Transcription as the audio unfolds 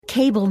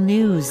Cable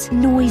news,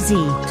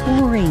 noisy,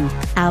 boring,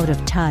 out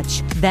of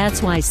touch.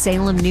 That's why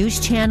Salem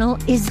News Channel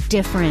is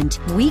different.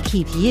 We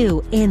keep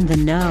you in the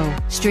know.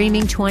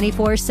 Streaming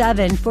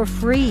 24/7 for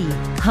free.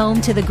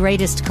 Home to the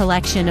greatest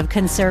collection of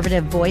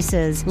conservative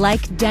voices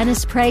like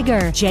Dennis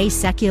Prager, Jay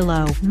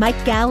Sekulow,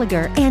 Mike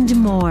Gallagher, and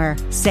more.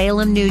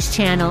 Salem News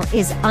Channel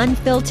is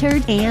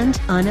unfiltered and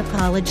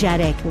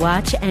unapologetic.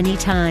 Watch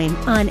anytime,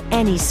 on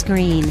any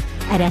screen,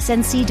 at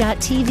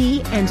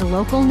snc.tv and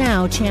Local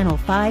Now Channel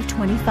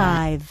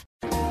 525.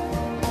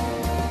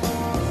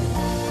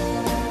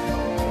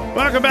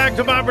 Welcome back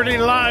to Bob Burnett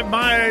Live.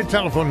 My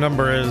telephone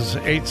number is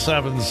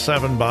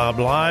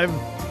 877-BOB-LIVE.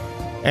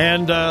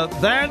 And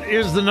that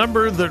is the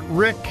number that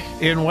Rick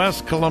in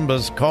West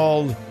Columbus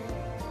called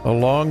a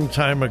long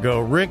time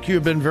ago. Rick,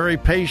 you've been very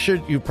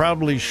patient. You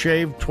probably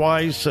shaved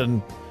twice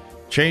and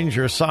changed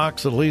your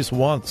socks at least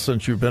once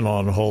since you've been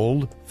on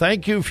hold.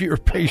 Thank you for your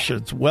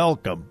patience.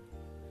 Welcome.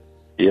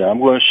 Yeah, I'm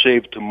going to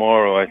shave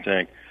tomorrow, I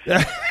think.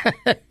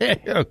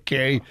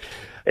 Okay.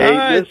 Hey, all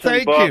right, listen,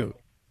 thank Bob, you.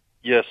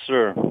 Yes,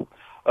 sir.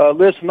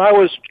 Listen, I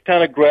was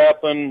kind of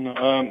grappling.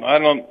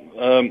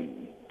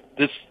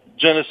 This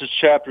Genesis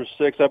chapter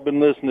 6. I've been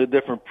listening to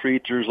different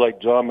preachers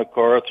like John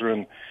MacArthur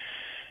and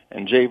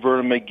J.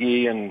 Vernon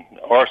McGee and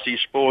R.C.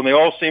 Sproul, and they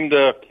all seem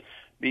to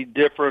be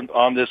different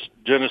on this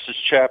Genesis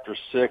chapter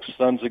 6,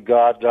 sons of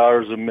God,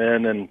 daughters of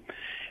men,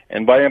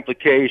 and by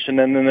implication,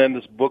 and then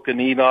this book of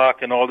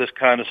Enoch and all this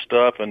kind of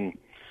stuff. And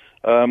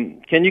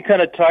can you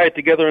kind of tie it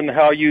together in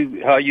how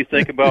you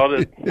think about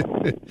it?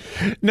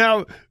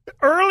 Now,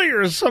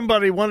 earlier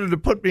somebody wanted to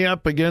put me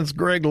up against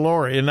Greg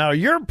Laurie, and now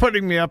you're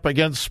putting me up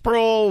against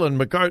Sproul and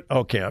McCarthy.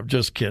 Okay, I'm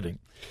just kidding.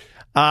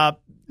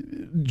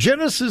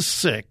 Genesis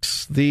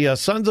 6, the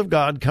sons of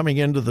God coming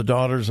into the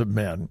daughters of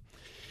men.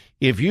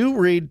 If you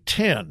read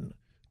 10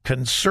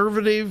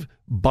 conservative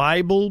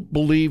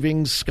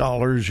Bible-believing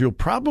scholars, you'll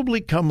probably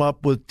come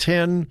up with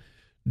 10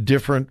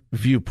 different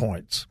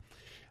viewpoints.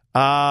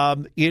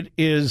 It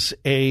is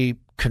a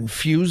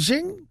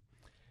confusing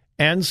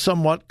and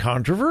somewhat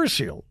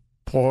controversial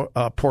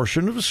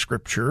portion of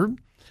Scripture.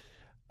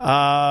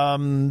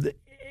 And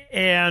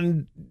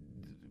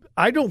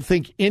I don't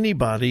think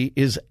anybody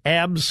is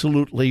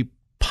absolutely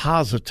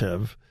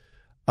positive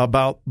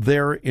about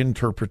their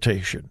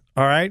interpretation.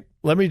 All right?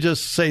 Let me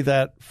just say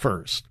that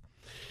first.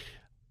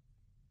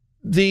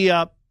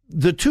 The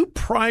two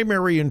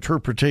primary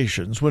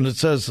interpretations when it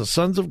says the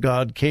sons of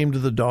God came to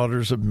the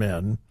daughters of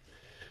men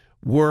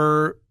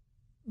were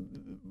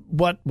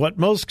what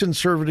most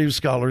conservative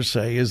scholars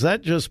say is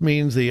that just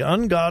means the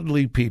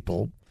ungodly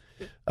people,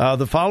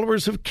 the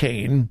followers of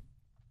Cain,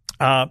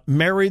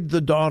 married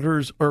the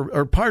daughters,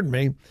 or pardon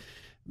me,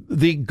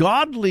 the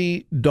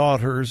godly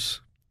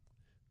daughters,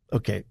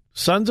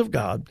 sons of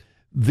God,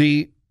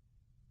 the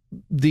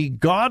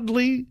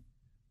godly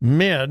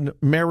men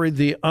married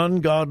the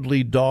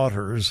ungodly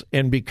daughters,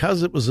 and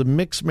because it was a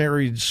mixed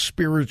marriage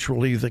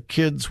spiritually, the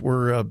kids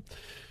were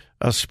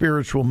a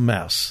spiritual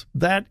mess.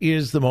 That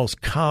is the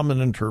most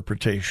common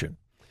interpretation.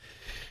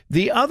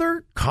 The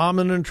other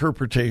common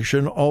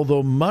interpretation,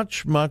 although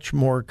much, much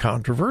more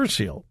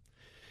controversial,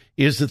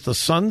 is that the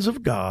sons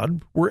of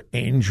God were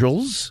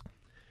angels,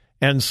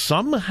 and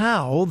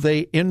somehow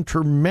they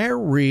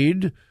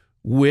intermarried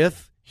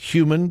with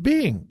human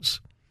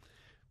beings.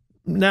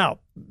 Now,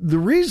 the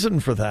reason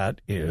for that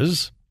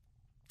is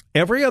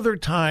every other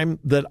time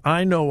that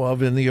I know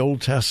of in the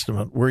Old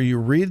Testament where you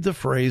read the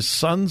phrase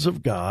sons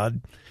of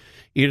God,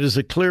 it is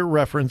a clear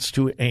reference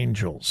to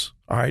angels.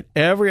 All right.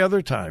 Every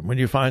other time when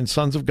you find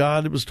sons of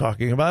God, it was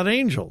talking about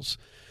angels.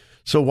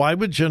 So why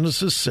would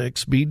Genesis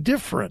 6 be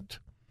different?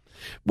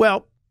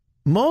 Well,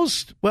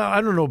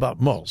 I don't know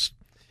about most.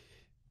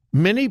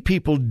 Many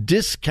people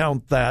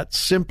discount that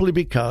simply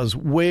because,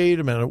 wait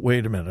a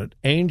minute,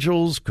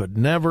 angels could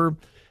never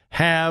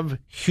have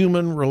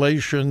human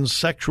relations,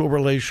 sexual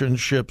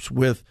relationships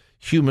with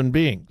human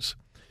beings.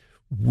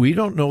 We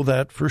don't know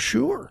that for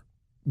sure.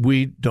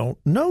 We don't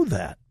know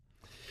that.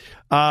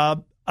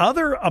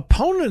 Other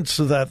opponents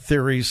of that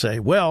theory say,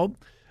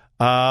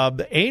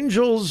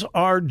 angels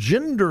are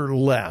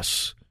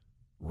genderless.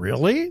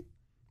 Really?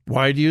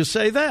 Why do you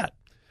say that?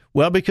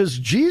 Well, because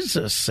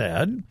Jesus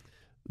said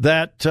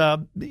that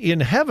in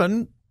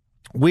heaven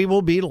we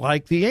will be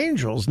like the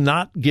angels,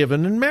 not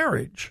given in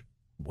marriage.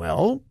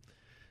 Well,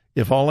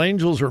 if all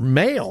angels are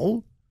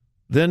male,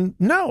 then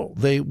no,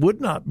 they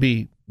would not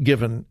be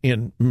given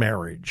in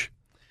marriage.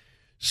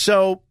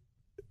 So,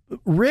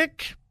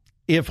 Rick,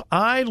 if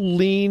I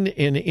lean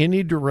in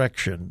any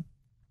direction,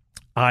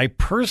 I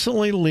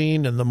personally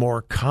lean in the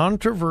more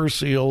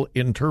controversial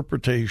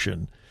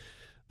interpretation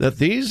that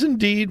these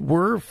indeed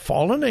were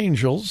fallen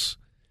angels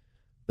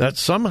that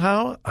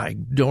somehow, I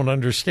don't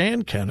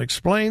understand, can't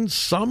explain,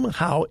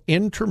 somehow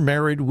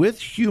intermarried with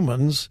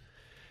humans,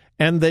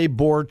 and they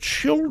bore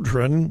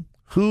children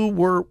who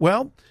were,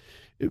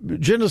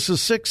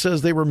 Genesis 6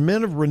 says they were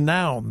men of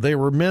renown. They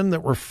were men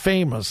that were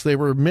famous. They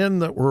were men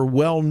that were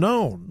well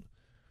known.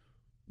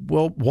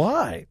 Well,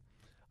 why?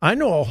 I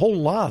know a whole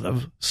lot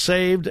of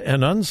saved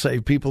and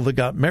unsaved people that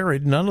got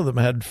married. None of them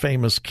had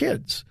famous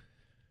kids.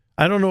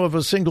 I don't know of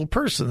a single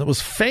person that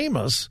was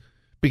famous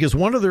because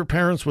one of their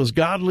parents was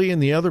godly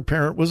and the other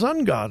parent was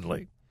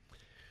ungodly.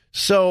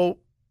 So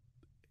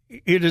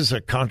it is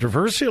a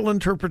controversial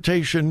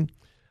interpretation.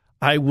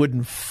 I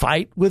wouldn't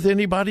fight with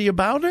anybody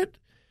about it.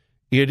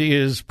 It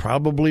is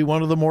probably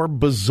one of the more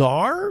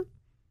bizarre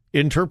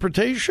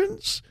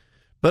interpretations,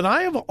 but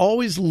I have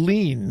always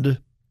leaned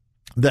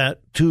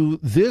that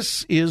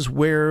this is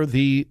where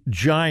the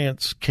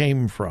giants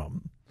came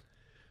from.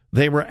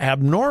 They were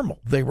abnormal.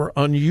 They were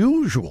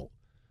unusual.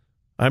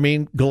 I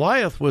mean,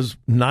 Goliath was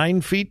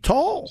 9 feet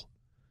tall.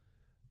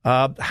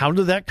 How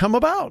did that come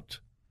about?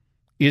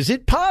 Is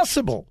it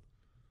possible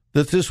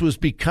that this was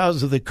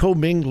because of the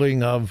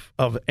commingling of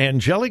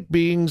angelic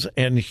beings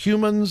and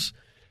humans?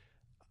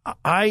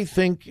 I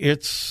think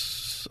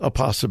it's a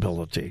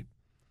possibility.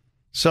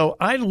 So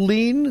I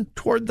lean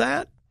toward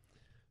that,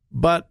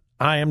 but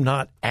I am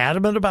not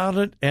adamant about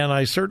it, and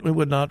I certainly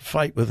would not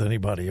fight with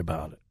anybody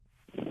about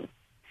it.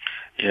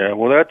 Yeah,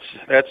 well,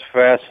 that's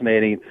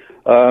fascinating.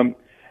 And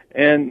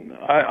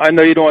I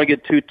know you don't want to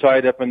get too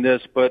tied up in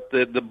this, but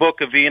the book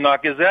of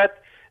Enoch, is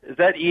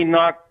that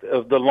Enoch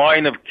of the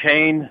line of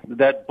Cain,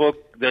 that book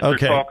that they're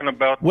talking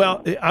about?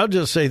 Well, I'll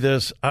just say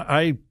this.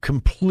 I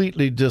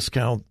completely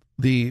discount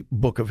the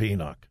book of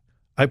Enoch.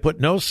 I put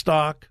no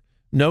stock,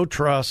 no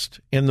trust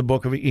in the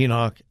book of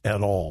Enoch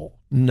at all.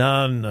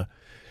 None.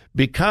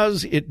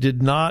 Because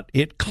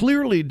it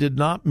clearly did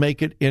not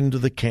make it into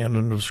the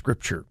canon of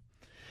Scripture.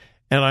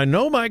 And I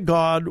know my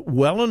God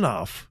well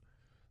enough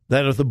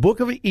that if the book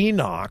of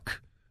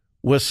Enoch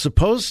was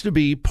supposed to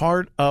be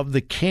part of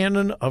the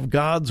canon of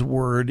God's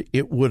Word,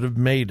 it would have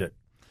made it.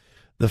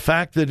 The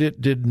fact that it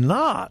did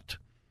not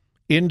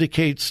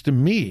indicates to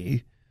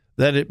me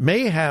that it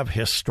may have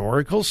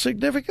historical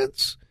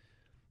significance.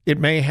 It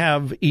may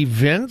have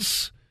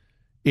events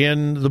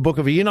in the book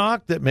of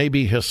Enoch that may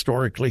be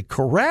historically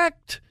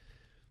correct,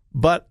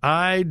 but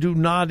I do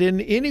not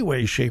in any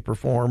way, shape, or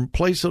form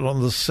place it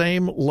on the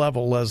same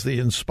level as the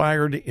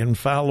inspired,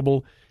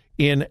 infallible,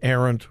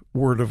 inerrant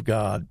Word of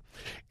God.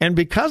 And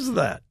because of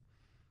that,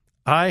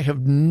 I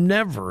have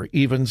never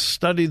even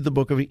studied the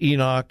book of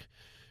Enoch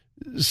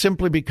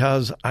simply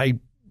because I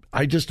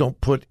just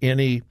don't put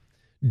any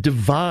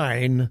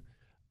divine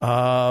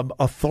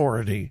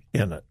authority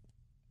in it.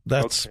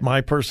 That's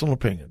my personal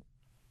opinion.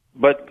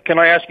 But can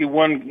I ask you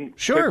one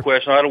quick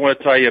question? I don't want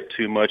to tie you up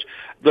too much.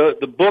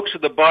 The books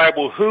of the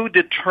Bible, who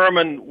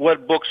determined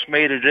what books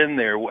made it in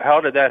there?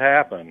 How did that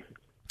happen?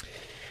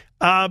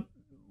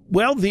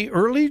 Well, the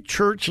early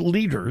church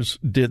leaders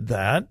did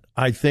that,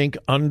 I think,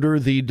 under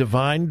the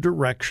divine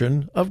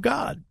direction of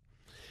God.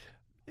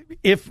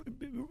 If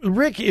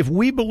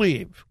we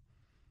believe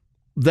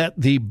that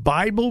the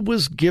Bible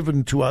was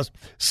given to us,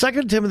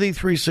 2 Timothy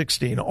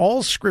 3:16,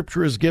 all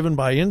Scripture is given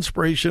by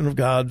inspiration of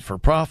God for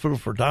profit,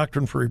 for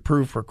doctrine, for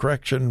reproof, for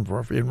correction,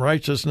 in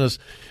righteousness,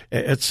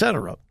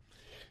 etc.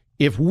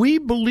 If we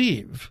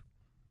believe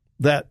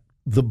that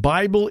the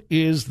Bible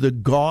is the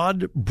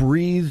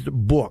God-breathed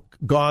book,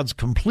 God's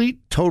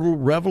complete, total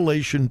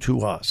revelation to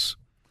us,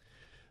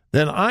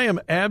 then I am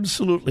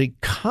absolutely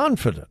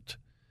confident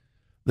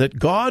that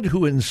God,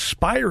 who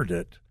inspired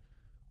it,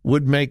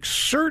 would make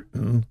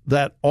certain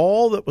that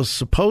all that was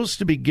supposed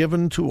to be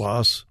given to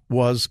us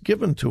was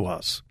given to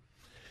us.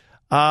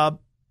 It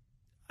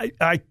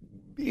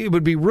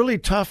would be really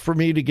tough for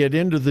me to get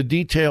into the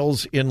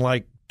details in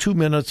like 2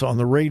 minutes on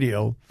the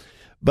radio,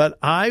 but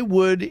I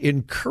would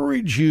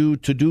encourage you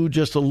to do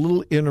just a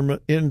little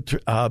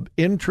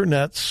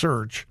internet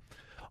search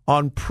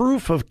on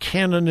proof of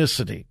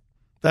canonicity.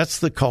 That's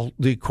the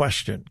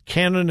question,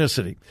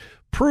 canonicity.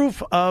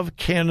 Proof of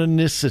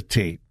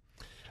canonicity.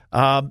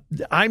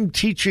 I'm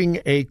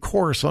teaching a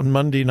course on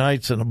Monday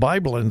nights in a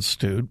Bible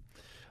Institute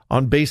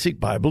on basic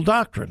Bible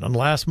doctrine. And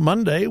last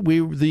Monday,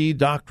 the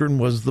doctrine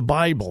was the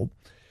Bible.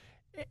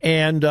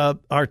 And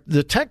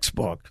the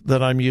textbook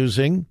that I'm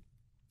using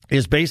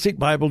is Basic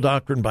Bible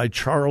Doctrine by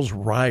Charles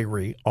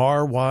Ryrie,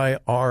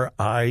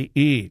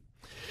 Ryrie.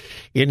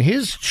 In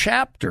his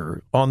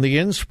chapter on the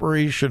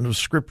inspiration of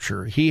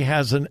Scripture, he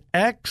has an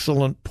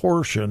excellent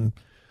portion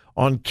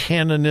on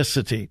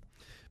canonicity.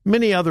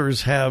 Many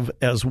others have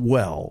as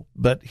well,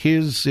 but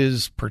his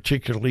is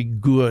particularly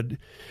good.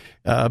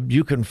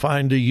 You can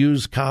find a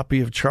used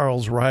copy of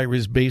Charles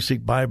Ryrie's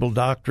Basic Bible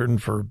Doctrine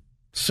for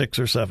 $6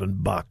 or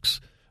 $7.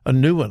 A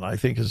new one, I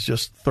think, is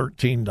just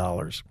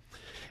 $13.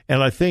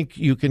 And I think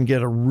you can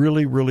get a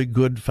really, really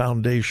good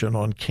foundation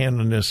on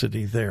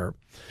canonicity there.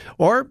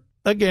 Or,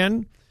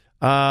 again,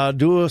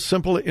 do a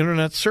simple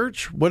internet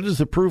search. What is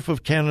the proof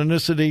of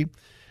canonicity?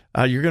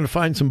 You're going to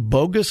find some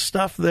bogus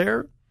stuff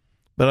there,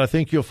 but I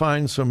think you'll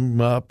find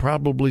some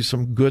probably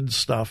some good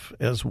stuff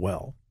as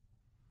well.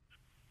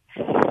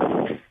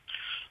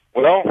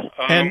 Well,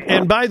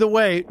 and by the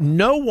way,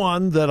 no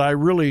one that I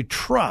really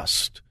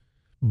trust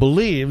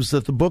believes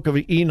that the book of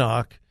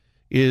Enoch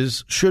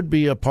should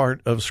be a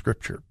part of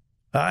Scripture.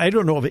 I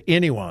don't know of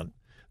anyone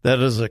that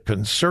is a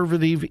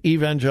conservative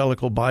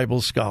evangelical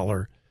Bible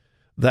scholar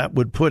that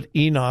would put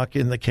Enoch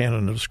in the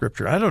canon of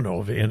Scripture. I don't know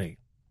of any.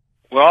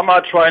 Well, I'm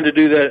not trying to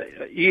do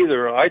that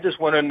either. I just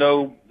want to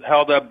know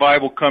how that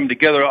Bible come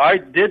together. I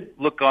did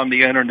look on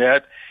the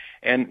internet,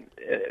 and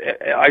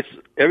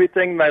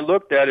everything I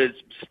looked at is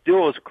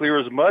still as clear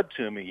as mud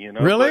to me.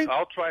 Really? But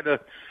I'll try to.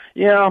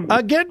 Yeah.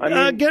 Get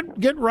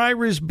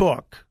Ryrie's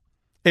book.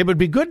 It would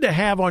be good to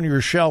have on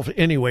your shelf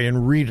anyway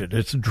and read it.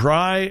 It's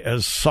dry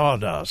as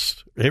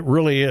sawdust. It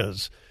really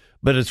is.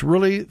 But it's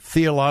really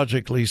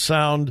theologically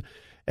sound,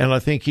 and I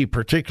think he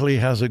particularly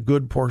has a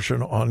good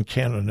portion on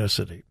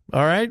canonicity.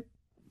 All right?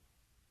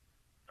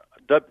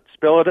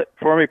 Spell it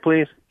for me,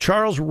 please.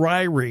 Charles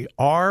Ryrie,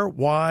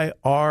 R-Y-R-I-E.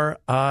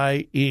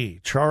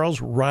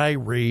 Charles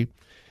Ryrie.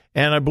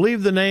 And I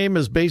believe the name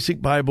is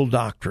Basic Bible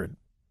Doctrine.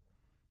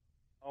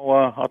 Oh,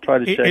 I'll try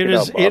to check it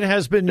out, Bob. It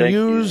has been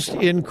used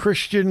in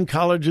Christian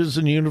colleges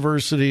and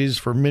universities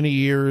for many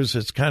years.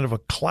 It's kind of a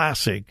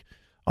classic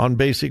on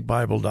basic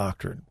Bible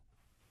doctrine.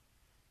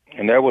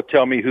 And that will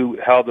tell me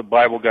how the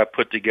Bible got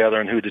put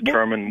together and who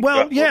determined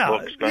what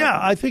books.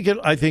 I think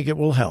it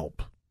will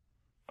help.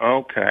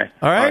 Okay.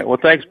 All right. Well,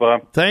 thanks,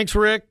 Bob. Thanks,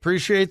 Rick.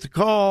 Appreciate the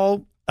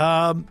call.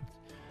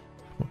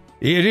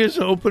 It is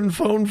Open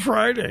Phone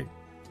Friday.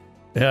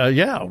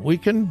 We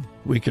can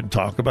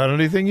talk about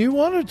anything you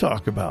want to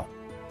talk about.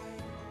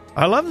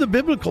 I love the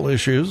biblical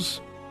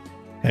issues.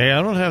 Hey,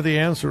 I don't have the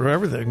answer to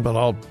everything, but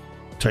I'll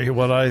tell you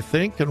what I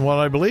think and what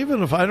I believe,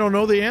 and if I don't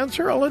know the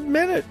answer, I'll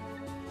admit it.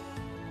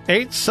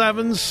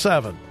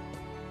 877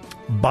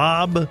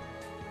 Bob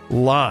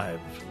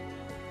Live.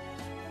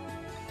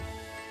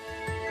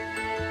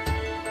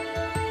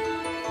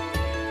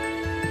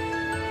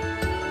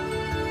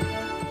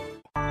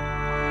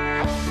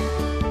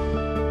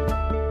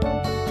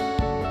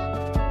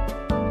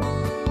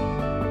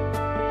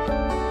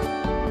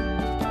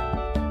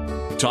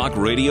 Talk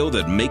radio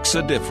that makes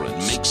a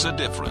difference.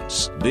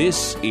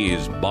 This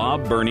is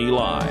Bob Burney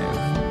Live.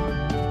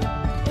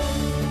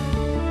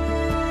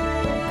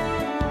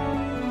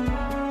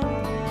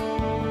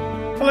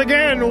 Well,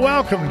 again,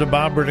 welcome to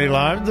Bob Burney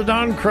Live, the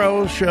Don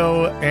Crow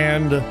Show,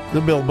 and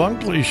the Bill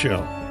Bunkley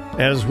Show.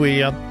 As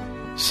we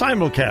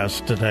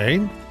simulcast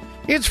today,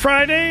 it's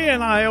Friday,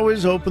 and I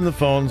always open the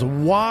phones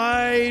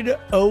wide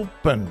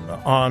open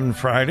on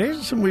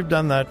Fridays, and we've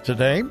done that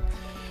today.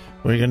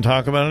 We can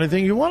talk about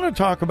anything you want to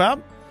talk about.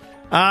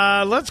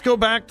 Let's go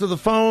back to the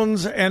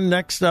phones, and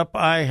next up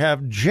I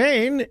have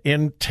Jane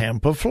in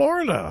Tampa,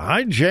 Florida.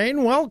 Hi,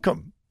 Jane.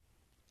 Welcome.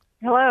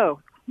 Hello.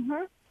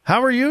 Mm-hmm.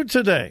 How are you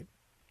today?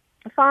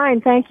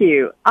 Fine, thank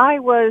you. I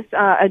was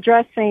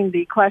addressing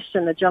the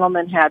question the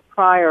gentleman had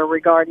prior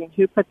regarding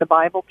who put the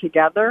Bible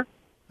together.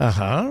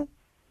 Uh-huh.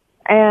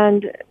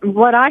 And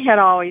what I had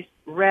always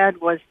read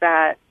was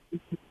that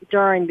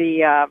during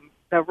the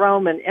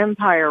Roman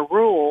Empire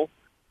rule,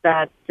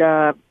 that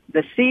the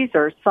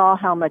Caesars saw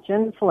how much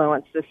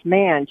influence this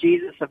man,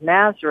 Jesus of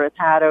Nazareth,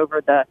 had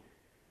over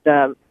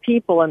the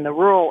people in the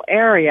rural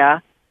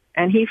area,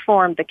 and he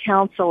formed the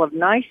Council of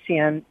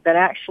Nicaea that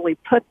actually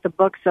put the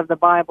books of the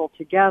Bible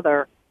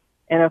together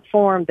in a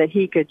form that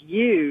he could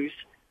use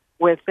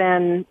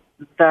within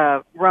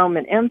the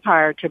Roman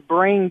Empire to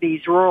bring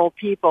these rural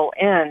people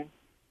in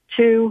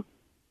to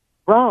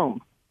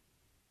Rome.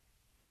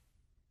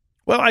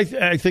 Well, I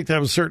think that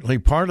was certainly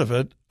part of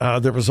it.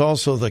 There was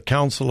also the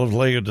Council of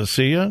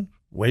Laodicea,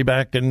 way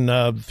back in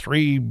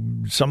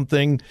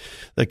 3-something,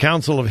 the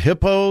Council of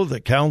Hippo, the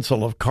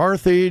Council of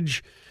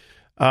Carthage.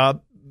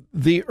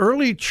 The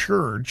early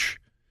church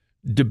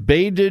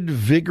debated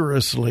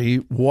vigorously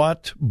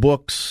what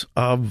books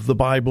of the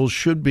Bible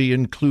should be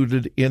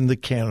included in the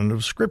canon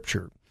of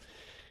Scripture.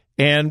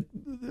 And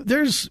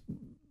there's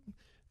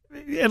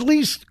at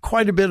least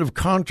quite a bit of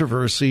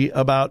controversy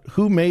about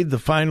who made the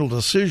final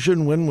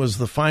decision, when was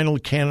the final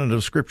canon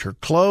of Scripture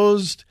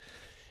closed.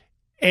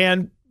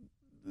 And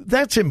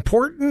that's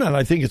important, and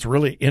I think it's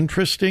really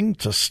interesting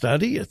to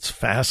study. It's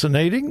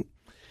fascinating.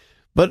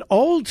 But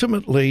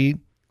ultimately,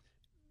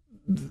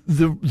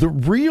 the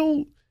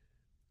real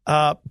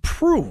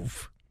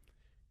proof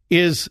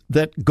is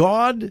that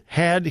God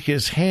had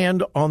his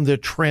hand on the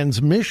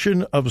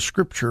transmission of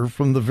Scripture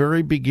from the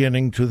very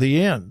beginning to the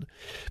end.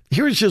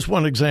 Here's just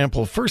one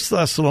example, 1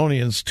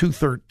 Thessalonians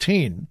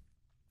 2:13.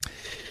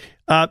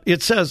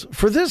 It says,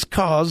 "For this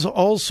cause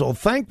also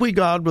thank we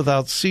God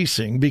without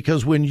ceasing,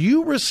 because when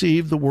you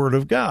received the word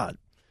of God."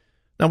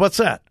 Now, what's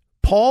that?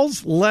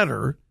 Paul's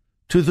letter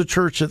to the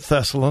church at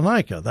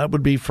Thessalonica. That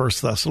would be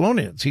 1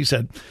 Thessalonians. He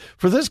said,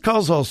 "For this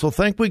cause also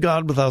thank we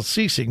God without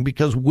ceasing,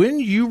 because when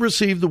you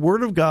received the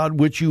word of God,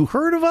 which you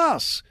heard of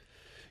us,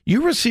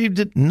 you received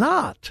it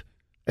not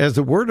as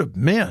the word of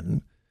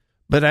men,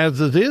 but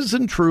as it is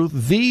in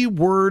truth the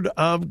word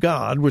of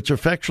God, which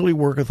effectually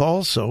worketh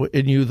also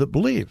in you that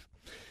believe."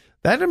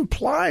 That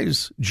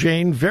implies,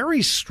 Jane,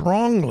 very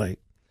strongly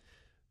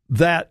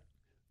that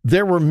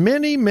there were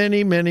many,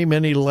 many, many,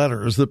 many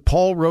letters that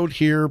Paul wrote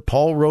here,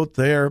 Paul wrote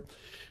there,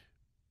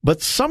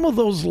 but some of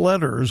those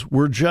letters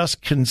were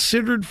just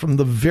considered from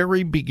the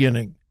very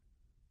beginning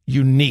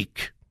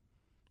unique,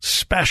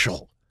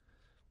 special.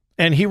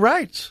 And he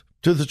writes,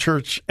 to the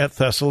church at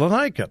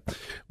Thessalonica.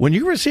 When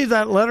you receive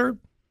that letter,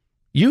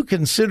 you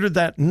consider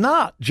that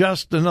not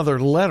just another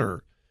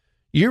letter.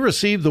 You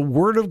received the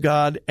word of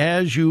God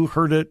as you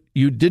heard it.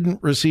 You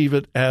didn't receive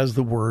it as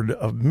the word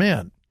of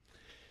men.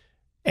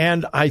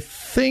 And I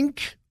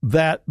think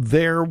that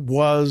there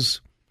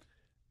was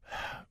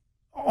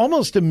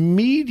almost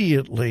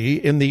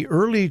immediately in the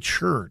early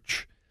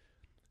church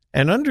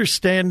an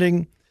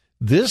understanding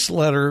this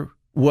letter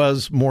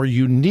was more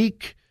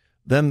unique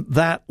than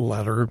that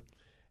letter.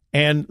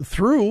 And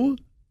through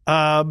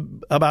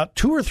about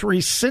 2 or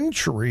 3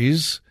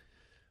 centuries,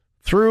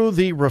 through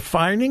the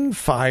refining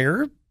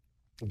fire,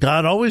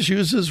 God always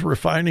uses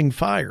refining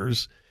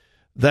fires,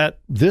 that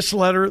this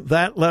letter,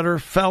 that letter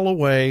fell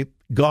away.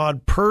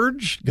 God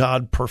purged,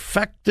 God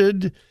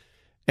perfected,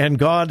 and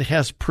God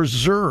has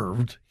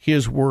preserved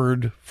his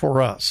word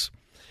for us.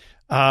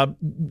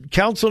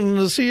 Council in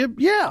Nicaea,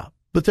 yeah,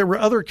 but there were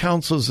other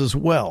councils as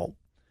well.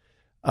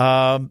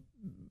 And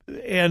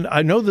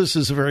I know this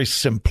is a very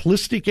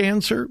simplistic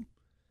answer,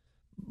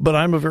 but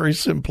I'm a very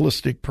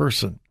simplistic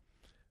person.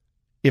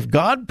 If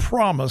God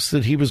promised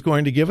that he was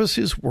going to give us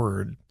his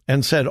word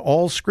and said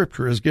all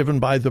scripture is given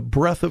by the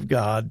breath of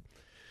God,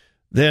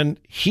 then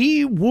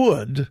he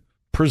would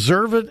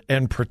preserve it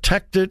and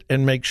protect it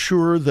and make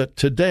sure that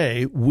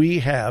today we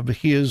have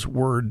his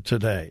word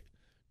today.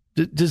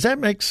 Does that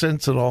make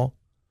sense at all?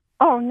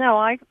 Oh, no,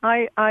 I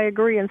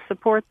agree and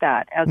support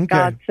that. As okay.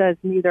 God says,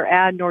 neither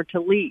add nor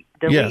delete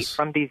yes.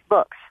 from these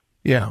books.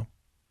 Yeah.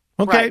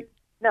 Okay. Right.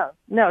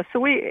 No.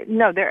 So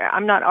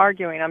I'm not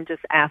arguing. I'm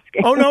just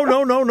asking. Oh, no.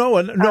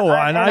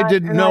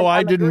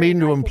 I didn't mean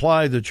to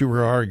imply that you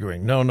were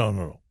arguing. No.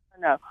 No.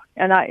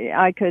 And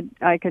I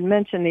could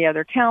mention the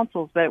other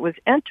councils, but it was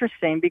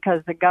interesting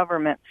because the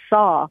government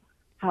saw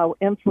how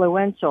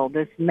influential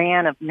this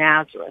man of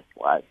Nazareth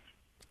was.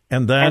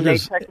 And they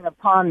took it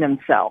upon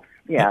themselves.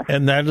 Yes.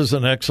 And that is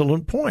an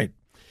excellent point.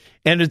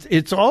 And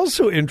it's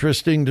also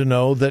interesting to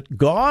know that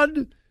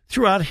God,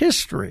 throughout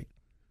history,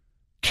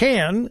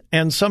 can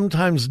and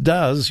sometimes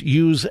does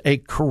use a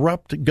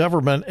corrupt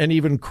government and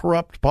even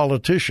corrupt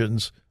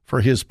politicians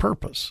for his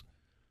purpose.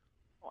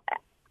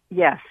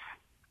 Yes.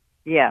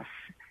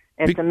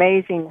 It's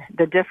amazing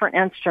the different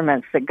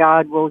instruments that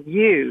God will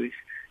use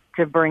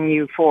to bring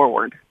you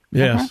forward.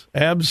 Yes,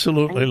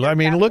 absolutely. I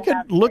mean, look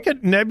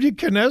at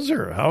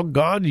Nebuchadnezzar, how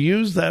God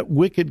used that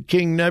wicked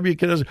king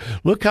Nebuchadnezzar.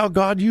 Look how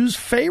God used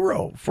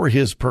Pharaoh for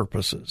his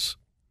purposes.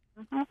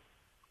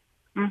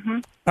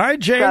 All right,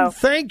 Jane,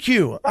 thank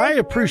you. I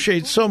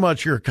appreciate so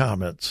much your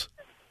comments.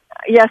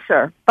 Yes,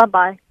 sir.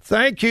 Bye-bye.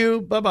 Thank you.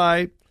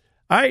 Bye-bye.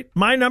 All right,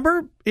 my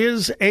number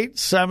is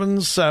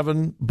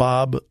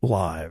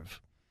 877-BOB-LIVE.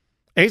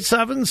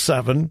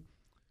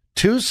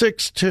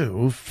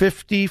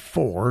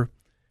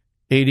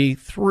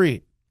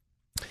 877-262-5483.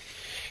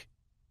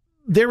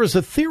 There is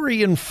a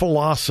theory in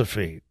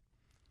philosophy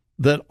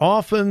that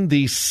often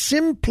the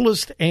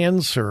simplest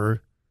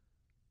answer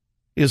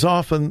is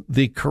often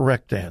the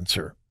correct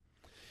answer.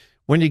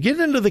 When you get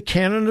into the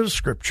canon of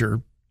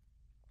Scripture,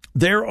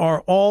 there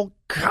are all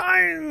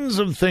kinds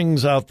of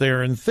things out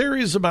there and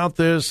theories about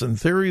this and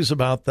theories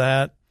about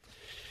that.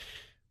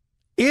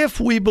 If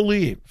we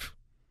believe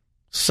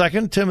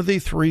 2 Timothy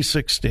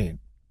 3:16,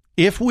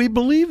 if we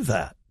believe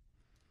that,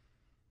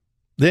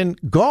 then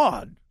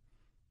God,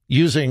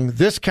 using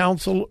this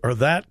council or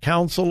that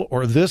council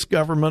or this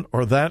government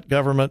or that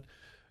government,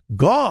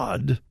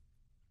 God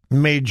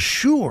made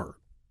sure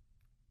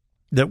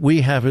that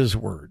we have his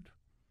word.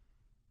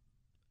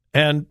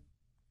 And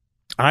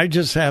I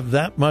just have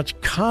that much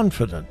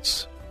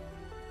confidence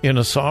in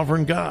a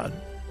sovereign God.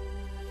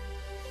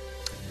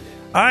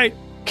 All right,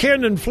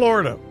 Ken in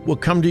Florida will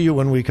come to you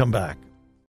when we come back.